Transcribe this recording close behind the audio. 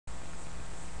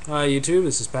Hi YouTube,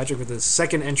 this is Patrick with the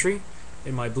second entry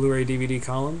in my Blu-ray DVD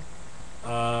column.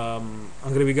 I'm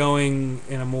going to be going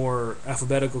in a more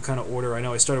alphabetical kind of order. I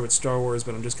know I started with Star Wars,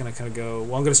 but I'm just going to kind of go...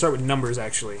 Well, I'm going to start with numbers,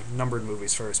 actually. Numbered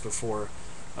movies first before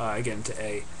I get into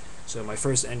A. So my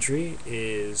first entry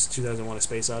is 2001: A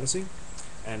Space Odyssey.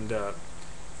 And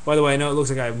by the way, I know it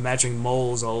looks like I have matching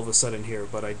moles all of a sudden here,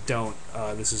 but I don't.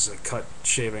 This is a cut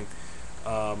shaving.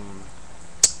 Um,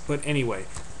 but anyway,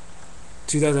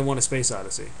 2001: A Space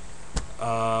Odyssey.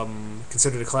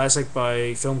 Considered a classic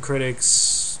by film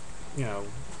critics, you know,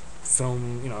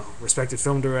 respected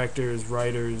film directors,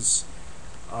 writers.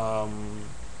 Um,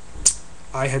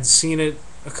 I had seen it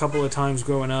a couple of times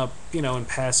growing up, in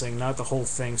passing, not the whole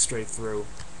thing straight through.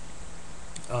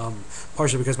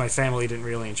 Partially because my family didn't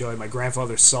really enjoy it. My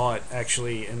grandfather saw it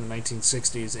actually in the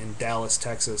 1960s in Dallas,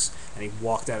 Texas, and he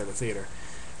walked out of the theater.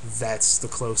 That's the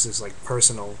closest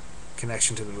personal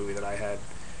connection to the movie that I had.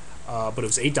 But it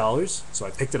was $8, so I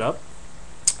picked it up.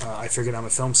 I figured I'm a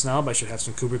film snob. I should have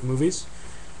some Kubrick movies.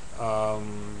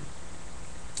 Um,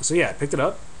 so yeah, I picked it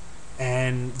up.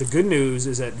 And the good news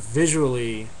is that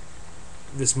visually,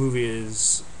 this movie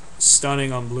is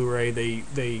stunning on Blu-ray.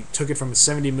 They took it from a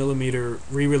 70 millimeter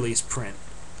re-release print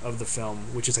of the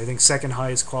film, which is I think second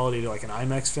highest quality to like an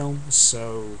IMAX film.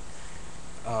 So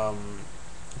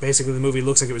basically, the movie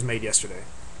looks like it was made yesterday,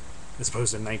 as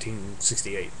opposed to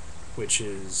 1968, which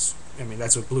is, I mean,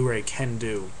 that's what Blu-ray can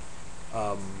do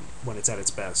um, when it's at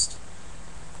its best.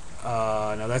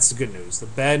 Now that's the good news. The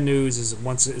bad news is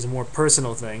a more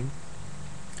personal thing.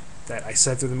 That I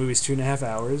sat through the movie's 2.5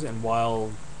 hours, and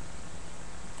while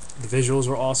the visuals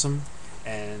were awesome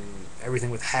and everything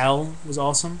with Hal was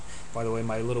awesome. By the way,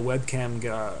 my little webcam,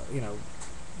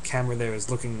 camera there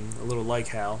is looking a little like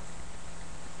Hal,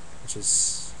 which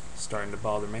is starting to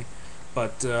bother me.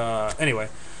 But anyway,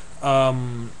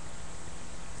 um,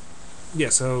 yeah.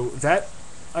 So that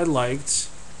I liked.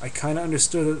 I kind of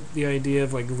understood the idea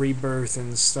of like rebirth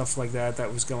and stuff like that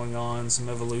was going on, some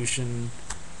evolution.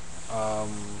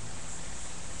 Um,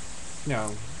 you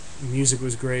know, music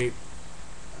was great,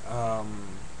 um,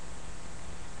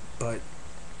 but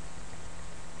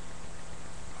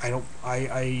I don't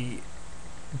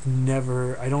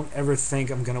ever think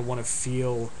I'm gonna want to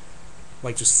feel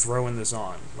like just throwing this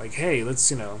on. Like, hey,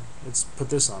 let's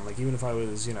put this on. Like, even if I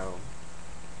was,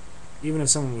 even if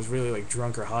someone was really like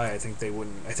drunk or high, I think they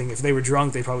wouldn't. I think if they were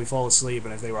drunk, they'd probably fall asleep,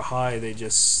 and if they were high, they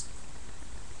just,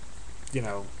 you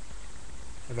know,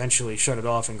 eventually shut it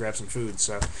off and grab some food.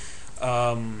 So,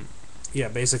 yeah,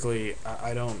 basically,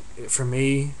 I don't. For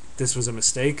me, this was a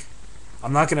mistake.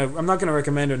 I'm not gonna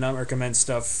recommend or not recommend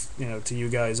stuff to you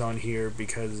guys on here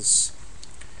because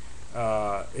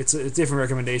it's a different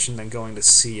recommendation than going to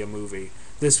see a movie.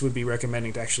 This would be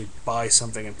recommending to actually buy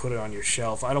something and put it on your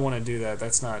shelf. I don't want to do that.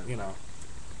 That's not.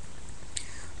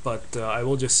 But I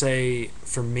will just say,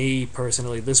 for me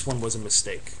personally, this one was a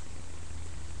mistake.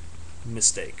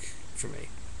 Mistake for me.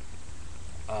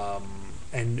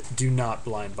 And do not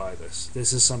blind buy this.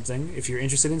 This is something, if you're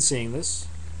interested in seeing this,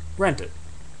 rent it.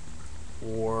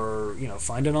 Or,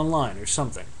 find it online or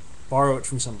something. Borrow it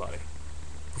from somebody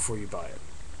before you buy it.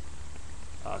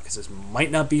 Because this might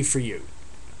not be for you.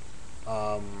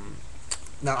 Now,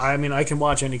 I mean, I can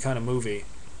watch any kind of movie.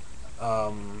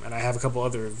 And I have a couple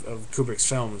other of Kubrick's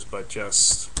films, but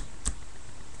just...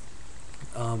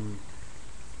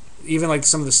 even like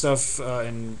some of the stuff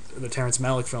in the Terrence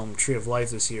Malick film Tree of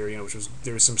Life this year,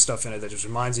 there was some stuff in it that just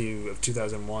reminds you of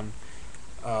 2001.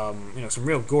 Some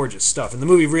real gorgeous stuff, and the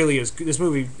movie really is. This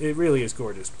movie, it really is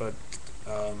gorgeous, but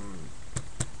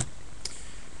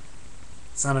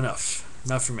it's not enough.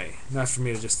 Not for me. Not for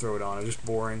me to just throw it on. It's just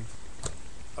boring.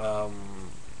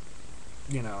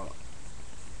 You know,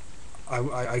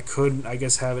 I could, I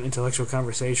guess, have an intellectual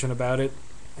conversation about it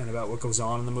and about what goes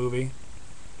on in the movie.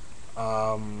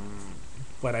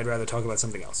 But I'd rather talk about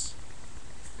something else.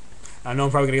 I know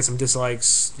I'm probably gonna get some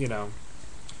dislikes, but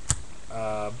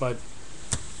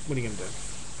what are you gonna do?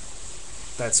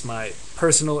 That's my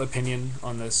personal opinion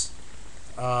on this.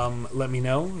 Let me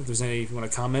know if there's any. If you want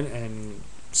to comment and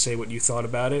say what you thought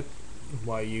about it,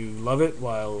 why you love it,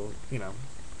 or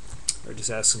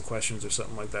just ask some questions or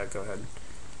something like that. Go ahead.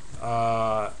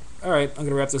 All right, I'm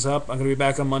gonna wrap this up. I'm gonna be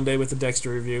back on Monday with the Dexter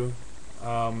review.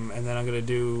 And then I'm going to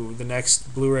do the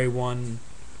next Blu-ray one.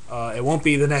 It won't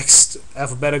be the next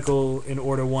alphabetical in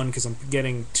order one because I'm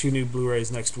getting 2 new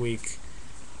Blu-rays next week.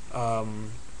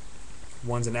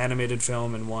 One's an animated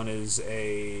film and one is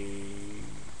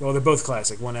well, they're both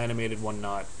classic. One animated, one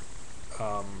not.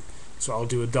 So I'll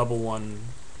do a double one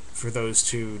for those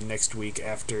 2 next week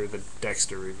after the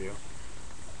Dexter review.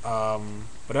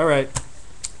 But alright.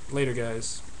 Later,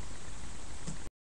 guys.